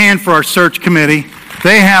 let's have a hand for our search committee.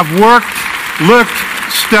 They have worked, looked,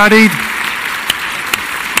 studied.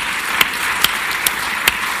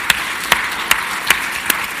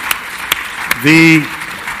 The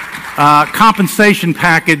compensation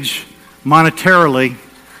package monetarily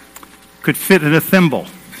could fit in a thimble.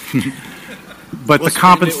 But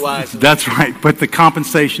that's right. But the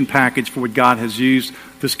compensation package for what God has used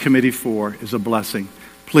this committee for is a blessing.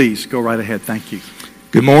 Please go right ahead. Thank you.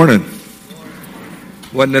 Good morning.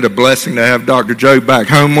 Wasn't it a blessing to have Dr. Joe back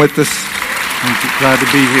home with us? Thank you. Glad to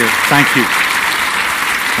be here. Thank you.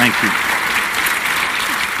 Thank you.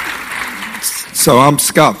 So I'm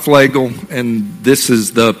Scott Flagel, and this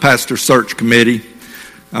is the Pastor Search Committee.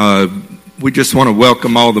 We just want to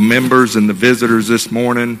welcome all the members and the visitors this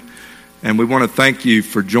morning, and we want to thank you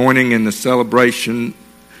for joining in the celebration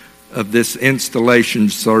of this installation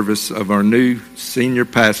service of our new senior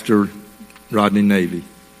pastor, Rodney Navy.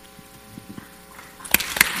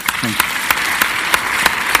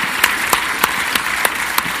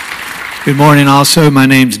 Good morning also. My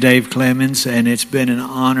name's Dave Clemens, and it's been an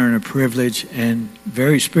honor and a privilege and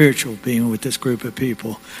very spiritual being with this group of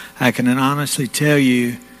people. I can honestly tell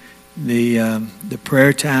you the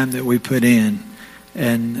prayer time that we put in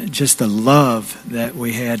and just the love that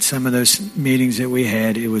we had, some of those meetings that we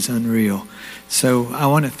had, it was unreal. So I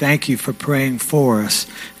want to thank you for praying for us.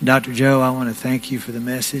 Dr. Joe, I want to thank you for the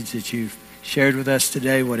message that you've shared with us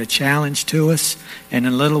today. What a challenge to us. And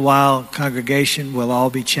in a little while, congregation will all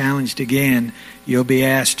be challenged again. You'll be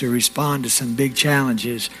asked to respond to some big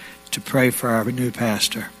challenges to pray for our new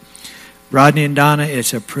pastor. Rodney and Donna,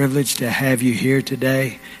 it's a privilege to have you here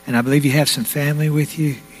today. And I believe you have some family with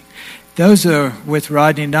you. Those that are with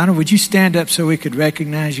Rodney and Donna, would you stand up so we could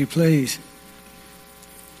recognize you, please?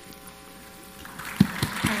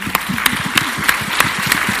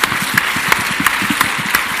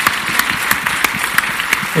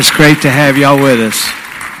 It's great to have y'all with us.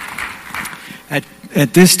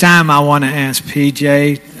 At this time, I want to ask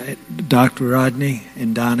PJ, Dr. Rodney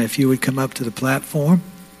and Donna, if you would come up to the platform.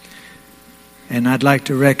 And I'd like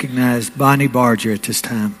to recognize Bonnie Barger at this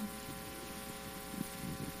time.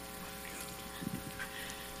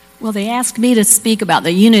 Well, they asked me to speak about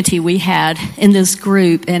the unity we had in this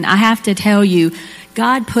group, and I have to tell you,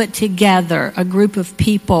 God put together a group of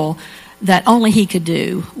people that only He could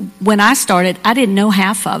do. When I started, I didn't know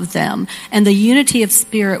half of them, and the unity of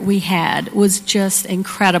spirit we had was just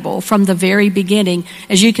incredible from the very beginning.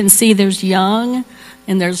 As you can see, there's young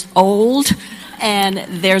and there's old, and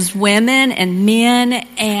there's women and men,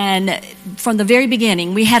 and from the very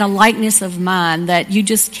beginning, we had a likeness of mind that you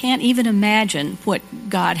just can't even imagine what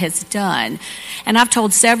God has done. And I've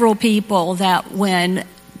told several people that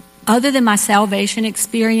other than my salvation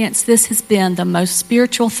experience, this has been the most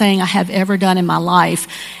spiritual thing I have ever done in my life.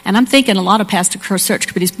 And I'm thinking a lot of pastor search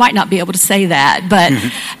committees might not be able to say that, but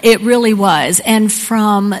it really was. And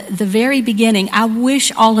from the very beginning, I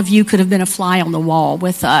wish all of you could have been a fly on the wall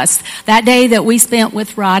with us. That day that we spent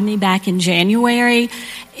with Rodney back in January,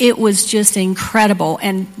 it was just incredible.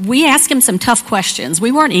 And we asked him some tough questions.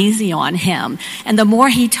 We weren't easy on him. And the more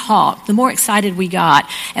he talked, the more excited we got.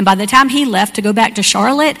 And by the time he left to go back to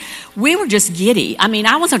Charlotte, we were just giddy. I mean,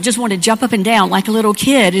 I just wanted to jump up and down like a little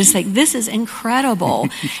kid and say, this is incredible.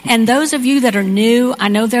 And those of you that are new, I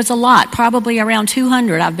know there's a lot, probably around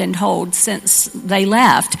 200, I've been told, since they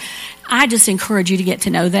left. I just encourage you to get to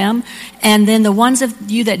know them. And then the ones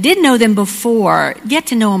of you that did know them before, get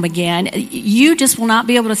to know them again. You just will not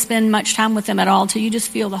be able to spend much time with them at all until you just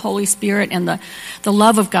feel the Holy Spirit and the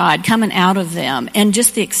love of God coming out of them, and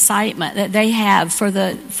just the excitement that they have for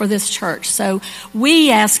this church. So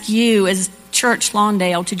we ask you as Church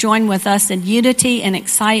Lawndale to join with us in unity and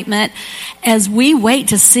excitement as we wait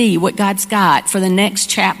to see what God's got for the next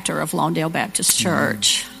chapter of Lawndale Baptist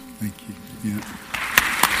Church. Thank you. Yeah.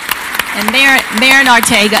 And Maren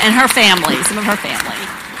Ortega and her family, some of her family.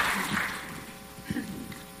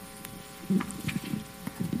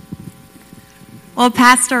 Well,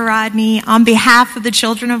 Pastor Rodney, on behalf of the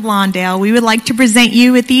children of Lawndale, we would like to present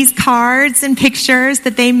you with these cards and pictures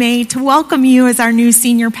that they made to welcome you as our new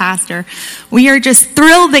senior pastor. We are just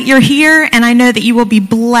thrilled that you're here, and I know that you will be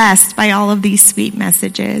blessed by all of these sweet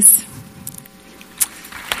messages.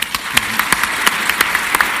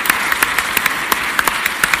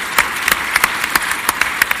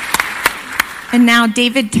 And now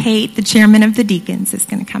David Tate, the chairman of the deacons, is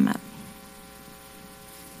going to come up.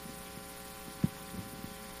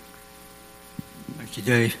 Thank you,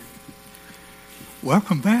 Dave.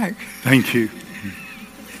 Welcome back. Thank you.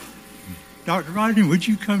 Dr. Rodney, would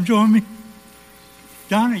you come join me?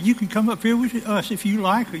 Donna, you can come up here with us if you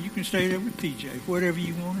like, or you can stay there with PJ, whatever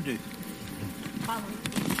you want to do.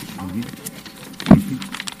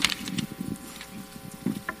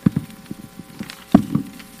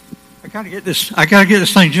 I gotta get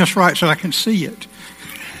this thing just right so I can see it.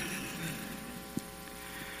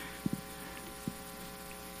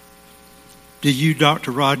 Do you,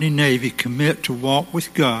 Dr. Rodney Navy, commit to walk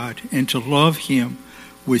with God and to love Him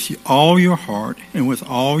with all your heart and with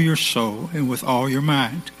all your soul and with all your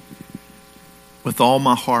mind? With all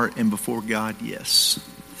my heart and before God, yes.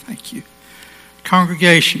 Thank you.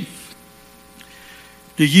 Congregation,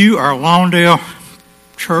 do you, our Lawndale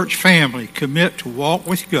church family, commit to walk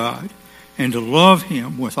with God and to love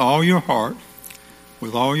Him with all your heart,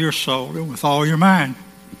 with all your soul, and with all your mind?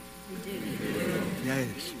 We do. Yes,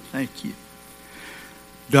 thank you.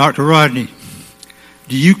 Dr. Rodney,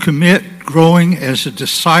 do you commit growing as a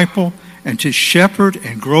disciple and to shepherd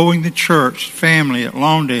and growing the church family at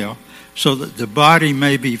Lawndale so that the body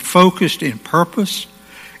may be focused in purpose,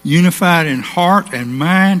 unified in heart and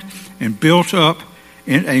mind, and built up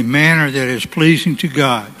in a manner that is pleasing to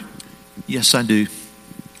God? Yes, I do.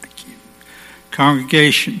 Thank you.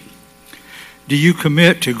 Congregation, do you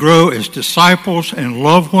commit to grow as disciples and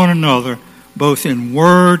love one another both in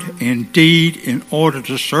word and deed in order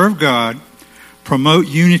to serve God, promote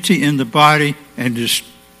unity in the body, and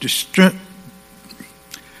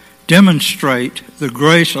demonstrate the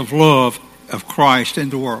grace of love of Christ in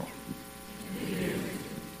the world?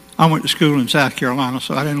 I went to school in South Carolina,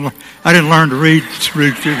 so I didn't learn to read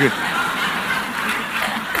too good.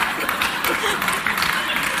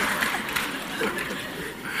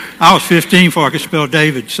 I was 15 before I could spell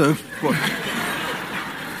David, so.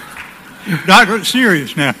 Doctor,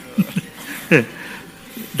 serious now.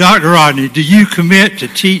 Dr. Rodney, do you commit to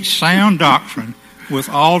teach sound doctrine with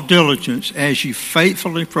all diligence as you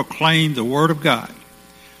faithfully proclaim the Word of God?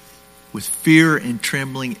 With fear and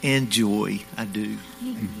trembling and joy, I do.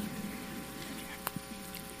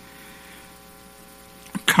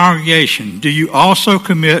 Congregation, do you also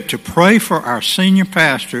commit to pray for our senior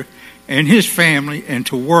pastor and his family and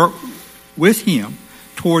to work with him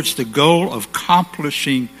towards the goal of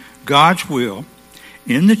accomplishing God's will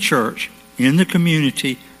in the church, in the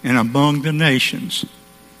community, and among the nations.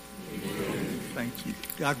 Amen. Thank you.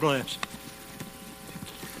 God bless.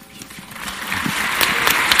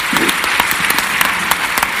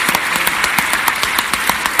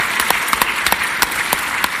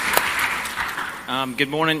 Good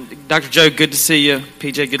morning, Dr. Joe. Good to see you.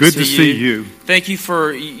 PJ, good to see you. Thank you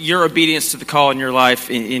for your obedience to the call in your life,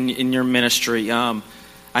 in your ministry. I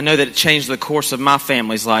know that it changed the course of my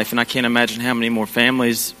family's life, and I can't imagine how many more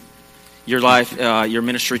families your life, your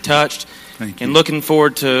ministry touched. Thank you. And looking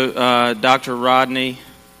forward to Dr. Rodney,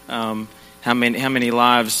 how many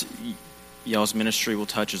lives y'all's ministry will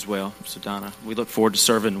touch as well. So, Donna, we look forward to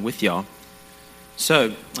serving with y'all.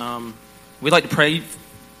 So, we'd like to pray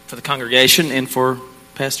for the congregation and for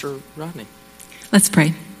Pastor Rodney. Let's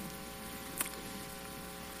pray.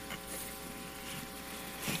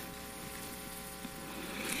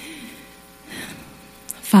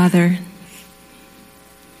 Father,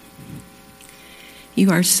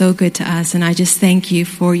 you are so good to us, and I just thank you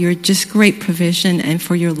for your just great provision and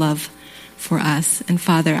for your love for us. And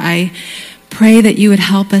Father, I pray that you would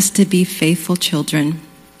help us to be faithful children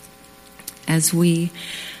as we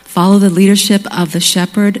follow the leadership of the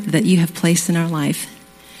shepherd that you have placed in our life.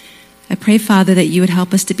 I pray, Father, that you would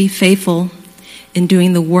help us to be faithful in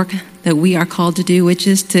doing the work that we are called to do, which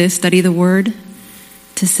is to study the word,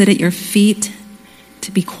 to sit at your feet,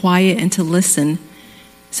 to be quiet and to listen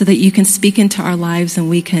so that you can speak into our lives and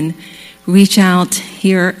we can reach out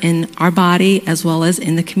here in our body as well as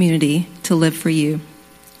in the community to live for you.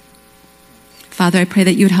 Father, I pray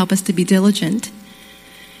that you would help us to be diligent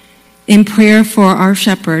in prayer for our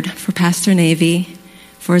shepherd, for Pastor Navy,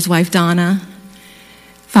 for his wife Donna.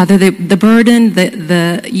 Father, the burden,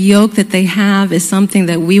 the yoke that they have is something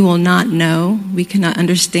that we will not know. We cannot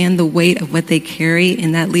understand the weight of what they carry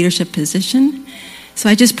in that leadership position. So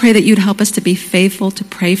I just pray that you'd help us to be faithful to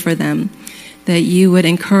pray for them, that you would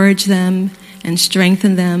encourage them and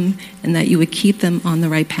strengthen them, and that you would keep them on the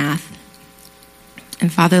right path.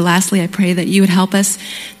 And Father, lastly, I pray that you would help us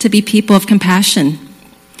to be people of compassion,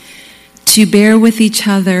 to bear with each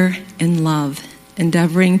other in love,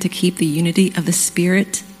 endeavoring to keep the unity of the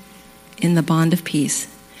Spirit in the bond of peace.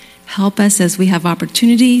 Help us as we have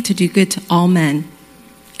opportunity to do good to all men,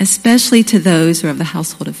 especially to those who are of the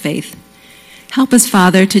household of faith. Help us,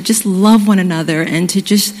 Father, to just love one another and to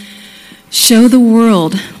just show the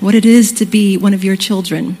world what it is to be one of your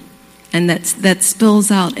children, and that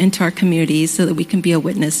spills out into our communities so that we can be a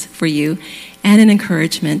witness for you and an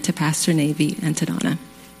encouragement to Pastor Navy and to Donna.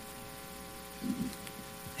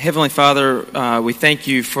 Heavenly Father, we thank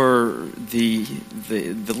you for the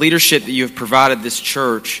leadership that you have provided this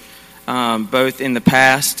church, both in the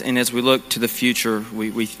past and as we look to the future.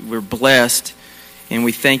 We're blessed, and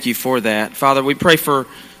we thank you for that. Father, we pray for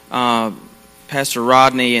Pastor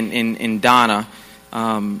Rodney and Donna,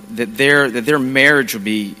 that their marriage will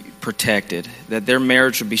be protected, that their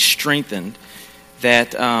marriage will be strengthened,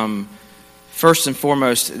 that first and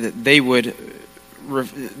foremost, that they would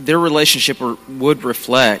their relationship would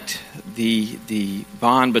reflect the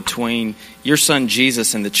bond between your son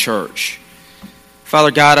Jesus and the church.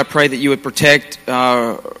 Father God, I pray that you would protect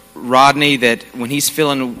Rodney, that when he's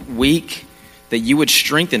feeling weak, that you would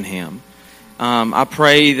strengthen him. I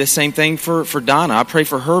pray the same thing for Donna. I pray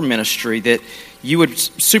for her ministry, that you would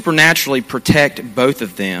supernaturally protect both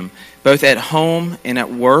of them, both at home and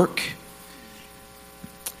at work.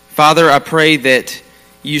 Father, I pray that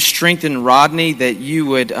you strengthen Rodney, that you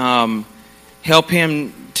would help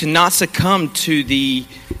him to not succumb to the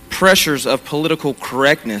pressures of political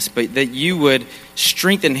correctness, but that you would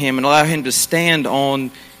strengthen him and allow him to stand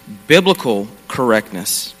on biblical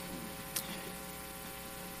correctness.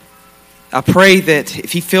 I pray that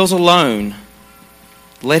if he feels alone,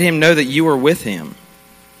 let him know that you are with him.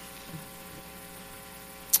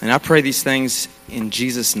 And I pray these things in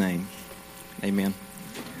Jesus' name. Amen.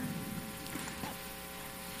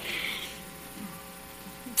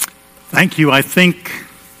 Thank you. I think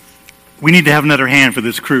we need to have another hand for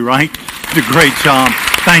this crew, right? Did a great job.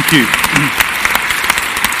 Thank you.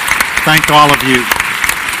 Thank all of you.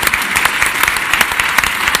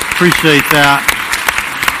 Appreciate that.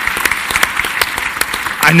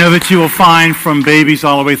 I know that you will find from babies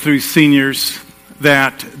all the way through seniors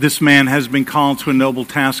that this man has been called to a noble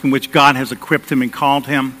task in which God has equipped him and called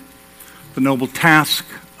him. The noble task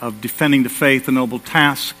of defending the faith, the noble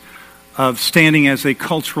task of standing as a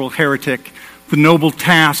cultural heretic, the noble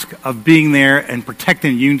task of being there and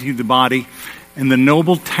protecting the unity of the body, and the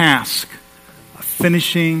noble task of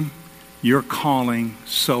finishing your calling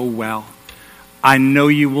so well. I know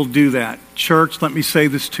you will do that. Church, let me say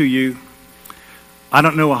this to you. I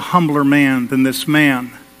don't know a humbler man than this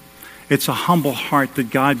man. It's a humble heart that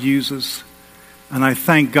God uses. And I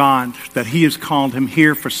thank God that he has called him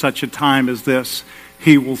here for such a time as this.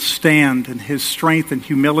 He will stand, and his strength and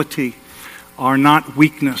humility are not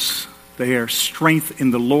weakness. They are strength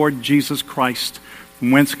in the Lord Jesus Christ,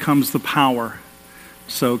 from whence comes the power.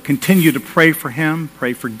 So continue to pray for him.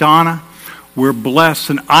 Pray for Donna. We're blessed,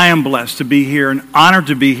 and I am blessed to be here and honored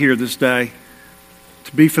to be here this day,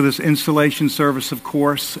 to be for this installation service, of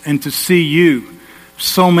course, and to see you,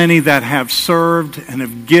 so many that have served and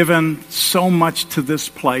have given so much to this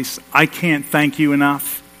place. I can't thank you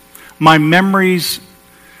enough. My memories,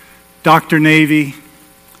 Dr. Navy,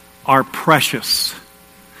 are precious.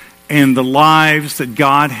 And the lives that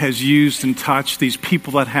God has used and touched, these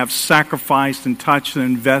people that have sacrificed and touched and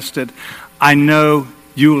invested, I know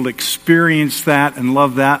you will experience that and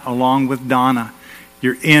love that along with Donna.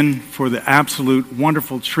 You're in for the absolute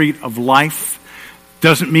wonderful treat of life.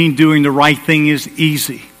 Doesn't mean doing the right thing is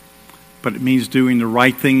easy, but it means doing the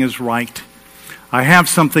right thing is right. I have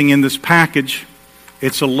something in this package.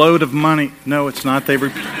 It's a load of money. No, it's not.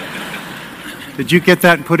 Did you get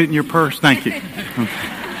that and put it in your purse? Thank you. Okay.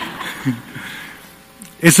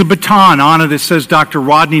 It's a baton. On it says, Dr.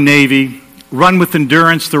 Rodney Navy, run with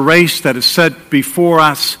endurance the race that is set before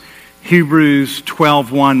us. Hebrews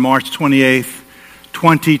 12:1, March 28th,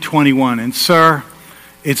 2021. And sir,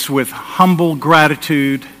 it's with humble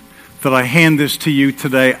gratitude that I hand this to you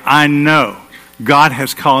today. I know God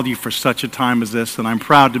has called you for such a time as this, and I'm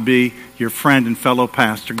proud to be your friend and fellow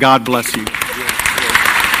pastor. God bless you.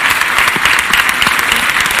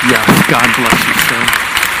 Yes, God bless you, sir.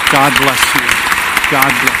 God bless you. God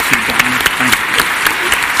bless you, Donna. Thank you.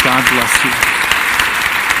 God bless you.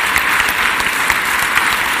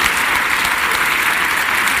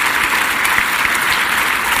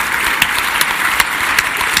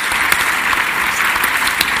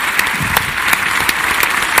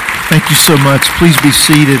 Thank you so much. Please be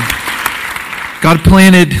seated. God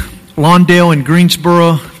planted Lawndale in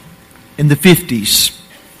Greensboro in the 50s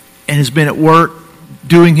and has been at work,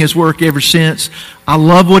 doing his work ever since. I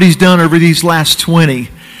love what he's done over these last 20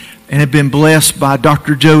 and have been blessed by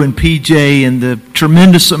Dr. Joe and PJ and the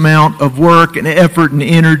tremendous amount of work and effort and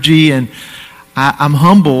energy. And I'm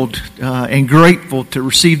humbled and grateful to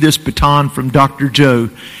receive this baton from Dr. Joe.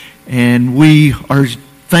 And we are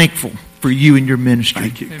thankful for you and your ministry.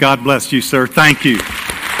 Thank you. God bless you, sir. Thank you.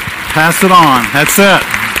 Pass it on. That's it.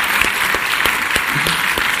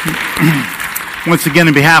 Once again,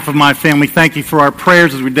 on behalf of my family, thank you for our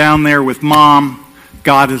prayers as we're down there with Mom.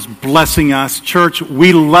 God is blessing us. Church,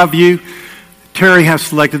 we love you. Terry has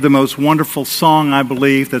selected the most wonderful song, I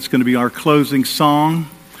believe, that's going to be our closing song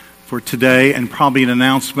for today, and probably an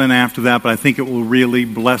announcement after that, but I think it will really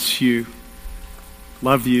bless you.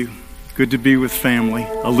 Love you. Good to be with family.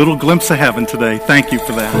 A little glimpse of heaven today. Thank you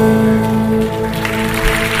for that.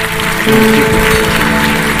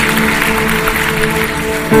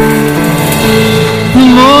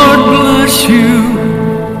 Lord bless you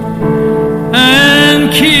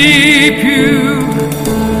and keep you.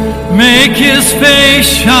 Make his face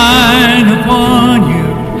shine upon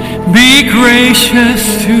you. Be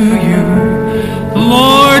gracious to you.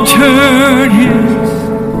 Lord turn his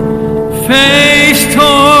face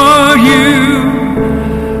toward you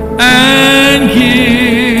and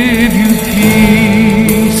give you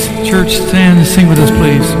peace. Church, stand and sing with us,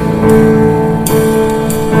 please.